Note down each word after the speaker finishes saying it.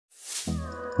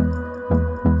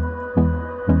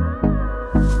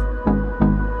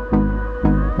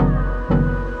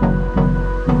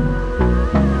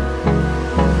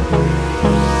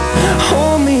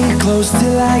close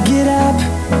till I get up.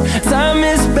 Time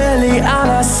is barely on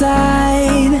our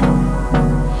side.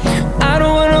 I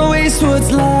don't wanna waste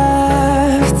what's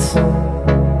left.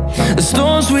 The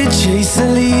storms we chase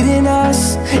are leading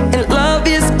us, and love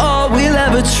is all we'll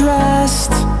ever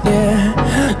trust. Yeah,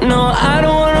 no, I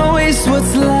don't wanna waste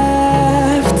what's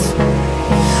left.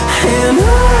 And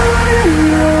on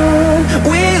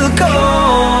we'll go,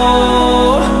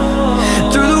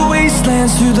 through the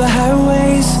wastelands, through the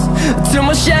highways, till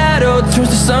my shadow turns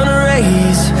to sun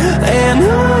rays. And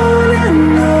on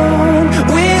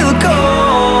we'll go,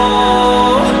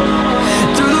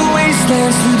 through the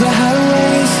wastelands, through the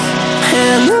highways,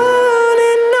 and on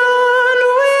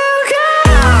we'll go.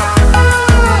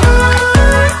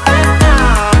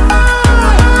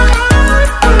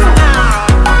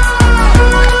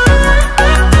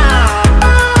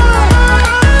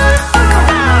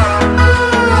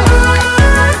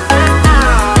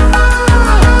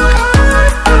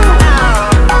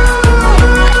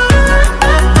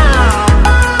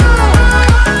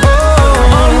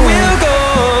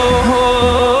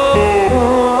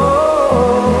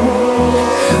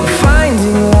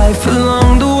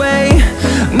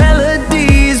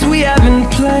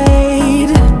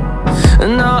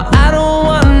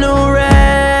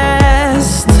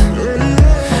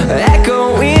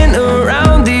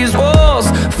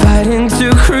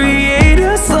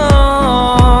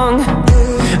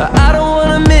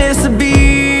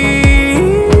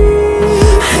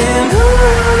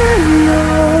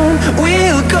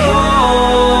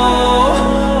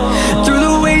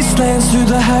 Through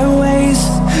the highways,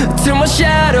 till my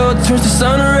shadow turns to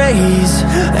sun rays.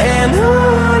 And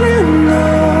on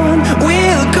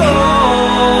we'll go,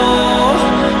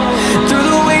 through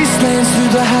the wastelands,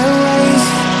 through the highways,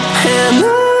 and on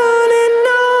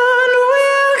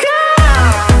we'll go.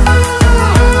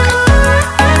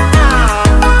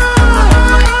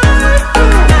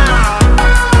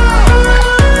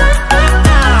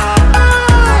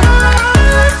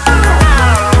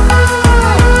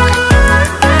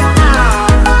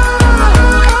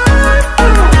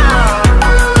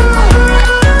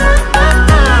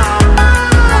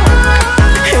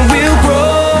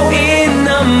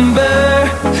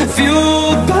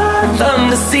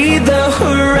 See the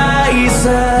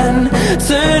horizon,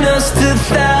 turn us to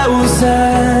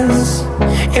thousands,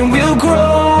 and we'll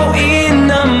grow in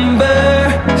number,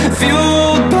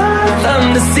 fueled by them.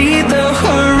 To see the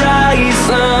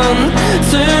horizon,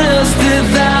 turn us to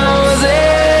thousands,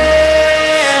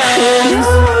 and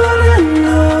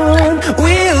on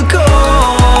we'll go,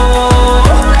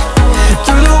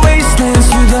 through the wastelands,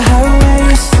 through the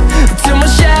highways, till my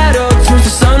shadow turns to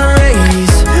sun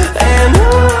rays. And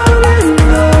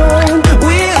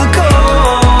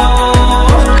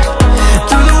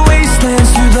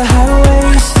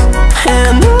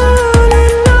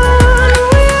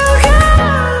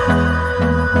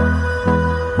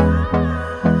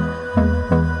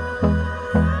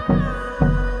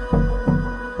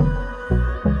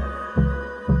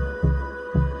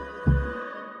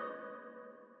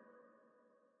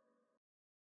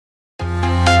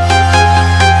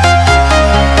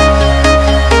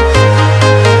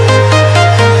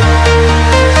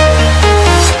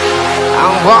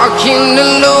walking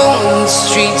alone, the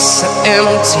streets are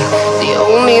empty. The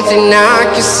only thing I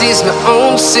can see is my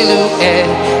own silhouette.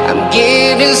 I'm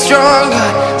getting stronger,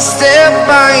 step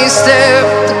by step.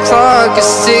 The clock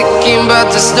is ticking, but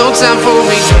there's no time for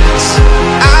regrets.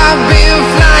 I've been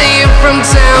flying from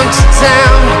town to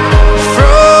town,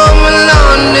 from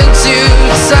London to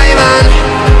Taiwan.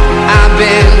 I've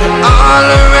been all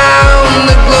around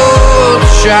the globe,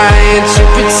 trying to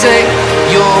protect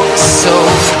your soul.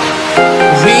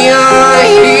 We are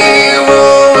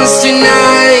heroes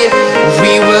tonight.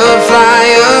 We will fly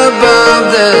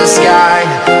above the sky.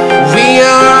 We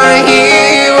are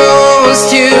heroes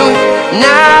tonight.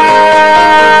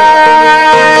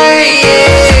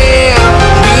 Yeah.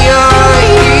 We are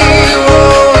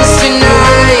heroes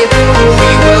tonight.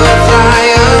 We will fly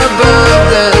above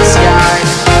the sky.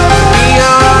 We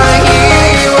are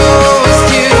heroes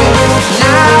tonight.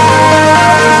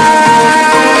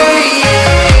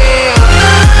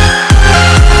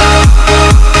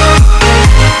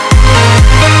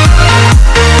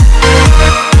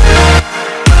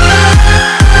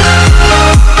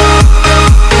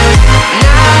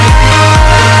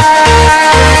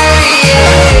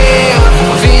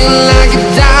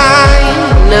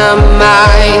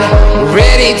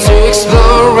 Ready to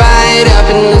explore right up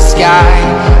in the sky.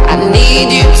 I need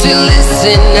you to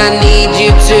listen, I need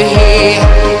you to hear,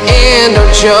 and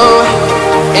don't show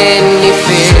any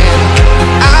fear.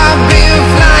 I've been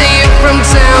flying from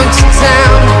town to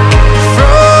town,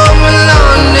 from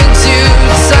London to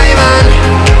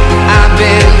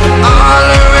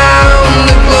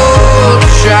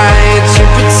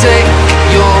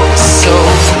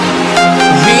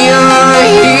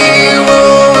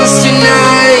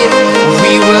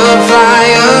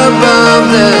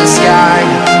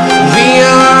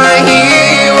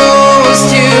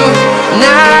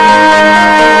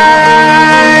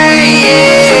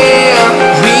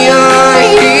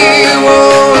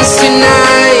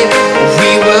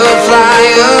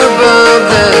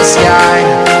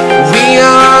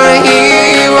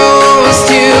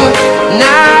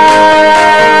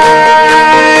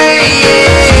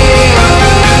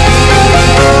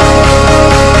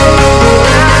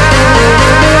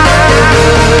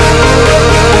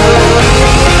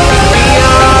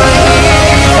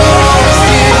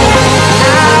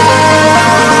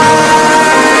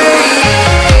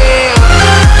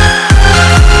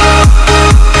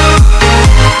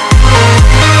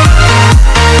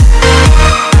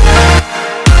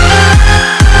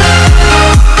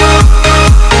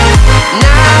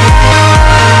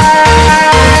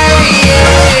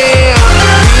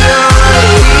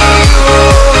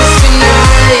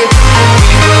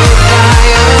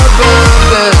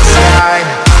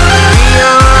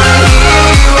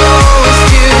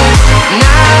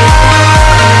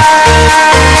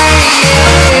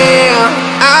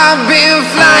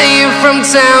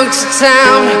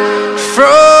town,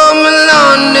 from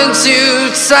London to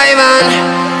Taiwan.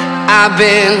 I've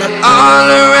been all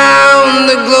around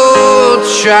the globe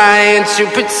trying to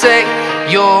protect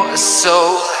your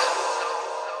soul.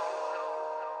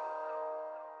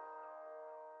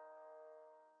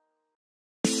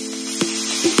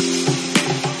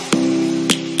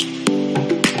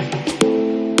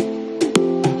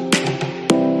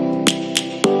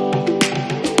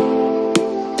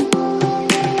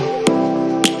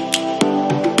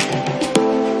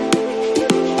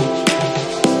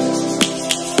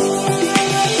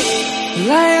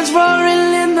 Lions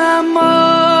roaring in the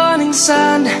morning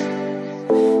sun,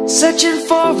 searching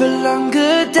for a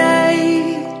longer day.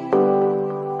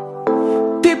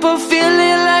 People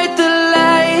feeling like the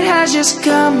light has just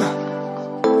come.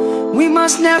 We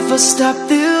must never stop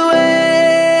the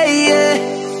way.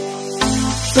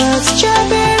 Birds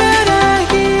jumping and I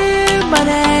hear my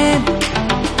name,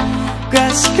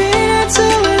 grasping into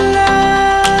a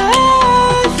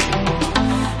life.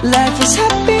 Life is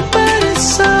happy but it's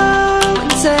so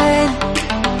insane.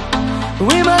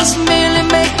 We must merely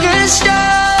make a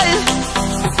start.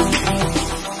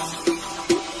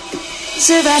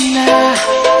 Savannah,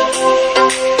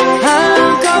 I'm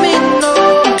coming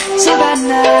home.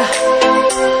 Savannah,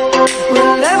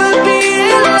 we'll never be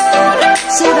alone.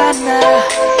 Savannah,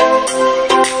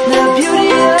 the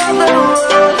beauty of the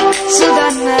world.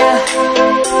 Savannah,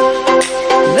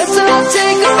 let's all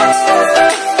take a walk.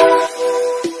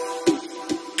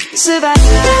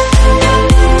 Savannah,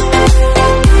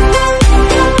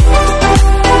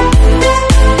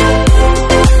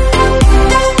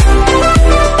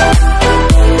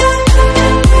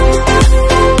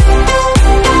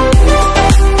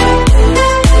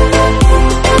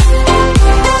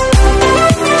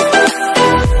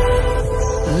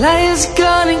 lion's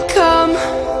gonna come.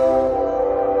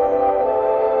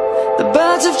 The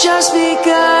birds have just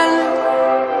begun.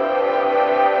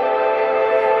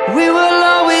 We will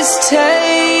always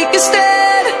take a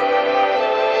stand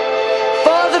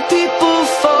for the people,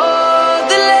 for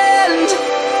the land.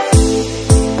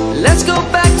 Let's go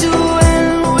back to when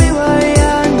we were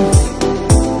young.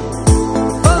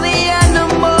 For the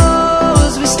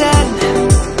animals we stand.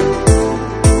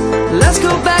 Let's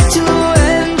go back to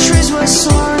when trees were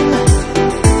swung,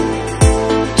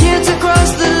 kids across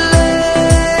the land.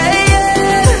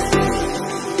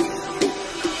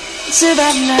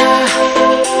 Savannah,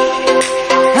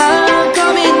 I'm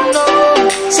coming home.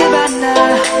 Savannah,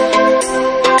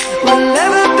 we'll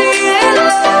never be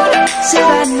alone.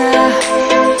 Savannah,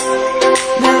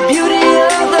 the beauty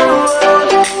of the world.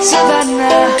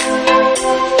 Savannah,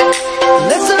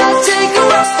 let's all take a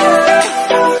walk.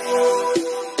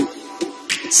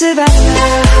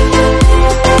 Savannah,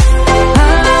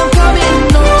 I'm coming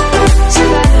home.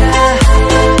 Savannah,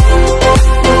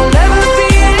 we'll never be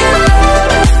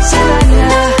alone.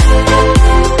 Savannah,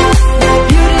 the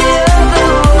beauty of the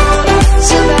world.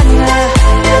 Savannah,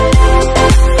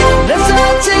 let's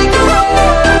all take a walk.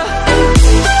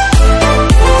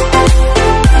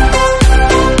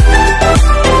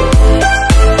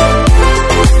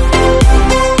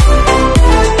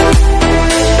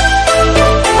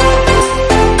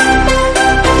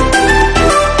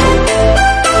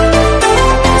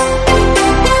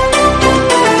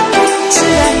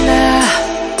 Savannah,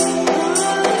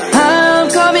 I'm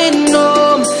coming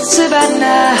home.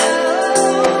 Savannah,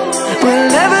 we'll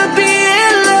never be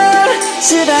alone.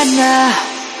 Savannah.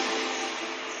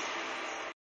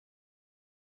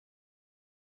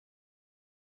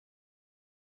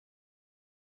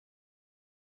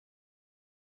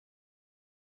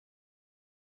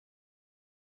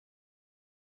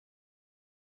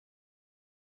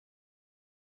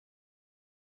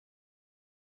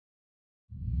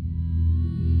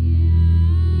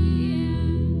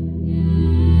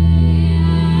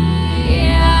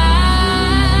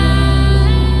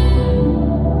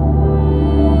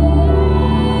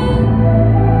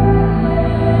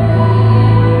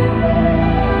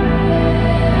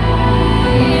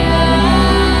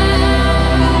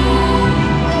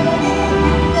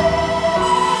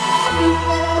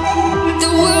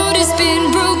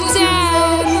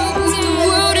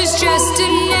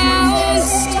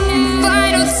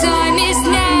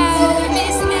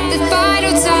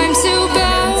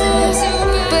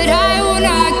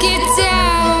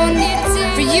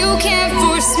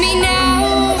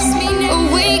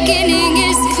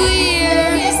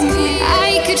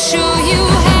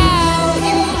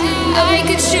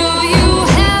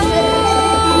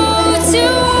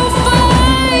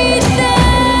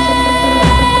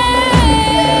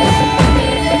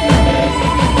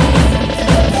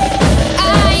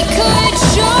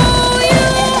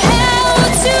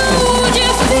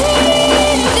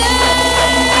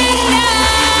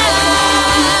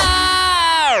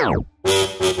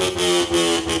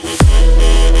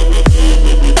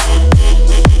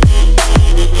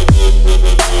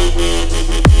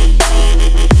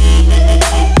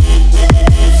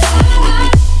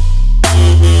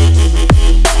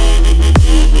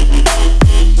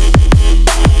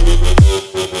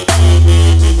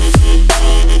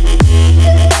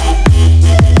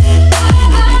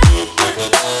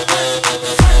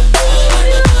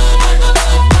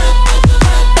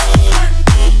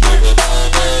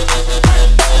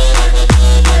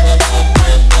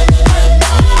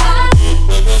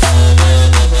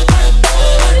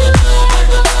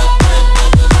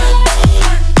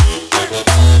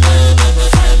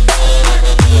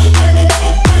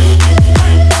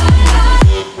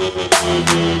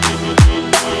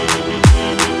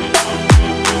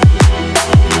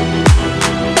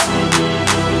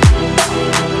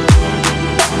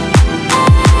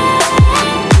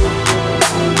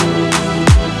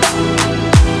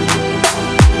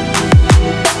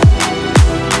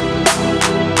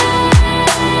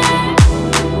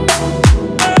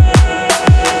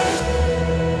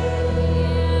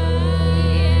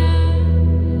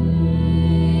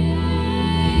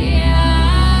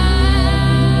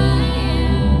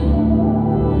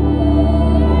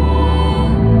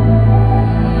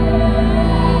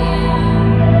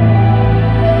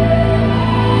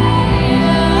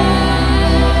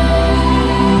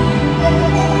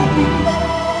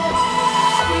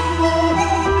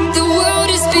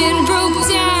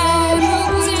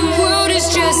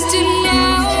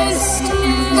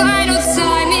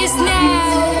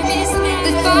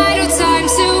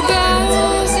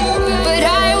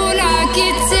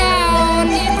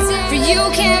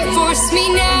 Face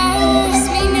me now,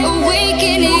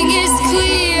 awakening is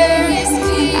clear.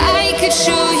 I could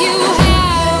show you